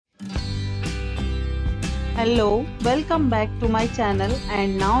Hello, welcome back to my channel,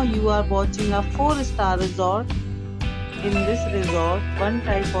 and now you are watching a 4-star resort. In this resort, one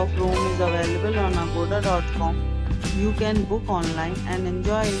type of room is available on agoda.com. You can book online and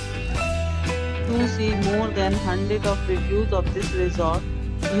enjoy it. To see more than 100 of reviews of this resort,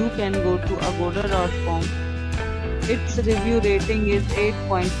 you can go to agoda.com. Its review rating is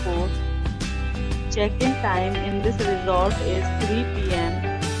 8.4. Check-in time in this resort is 3 p.m.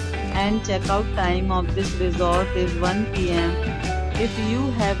 and checkout time of this resort is 1 p.m. If you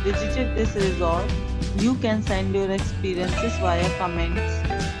have visited this resort, you can send your experiences via comments.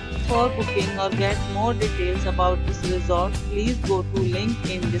 For booking or get more details about this resort, please go to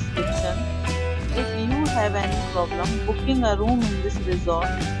link in description. If you have any problem booking a room in this resort,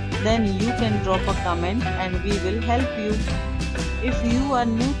 then you can drop a comment and we will help you. If you are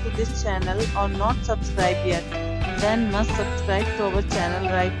new to this channel or not subscribed yet, then must subscribe to our channel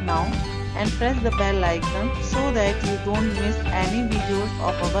right now and press the bell icon so that you don't miss any videos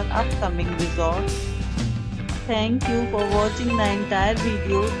of our upcoming resort. Thank you for watching the entire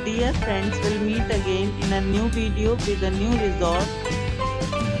video. Dear friends, will meet again in a new video with a new resort.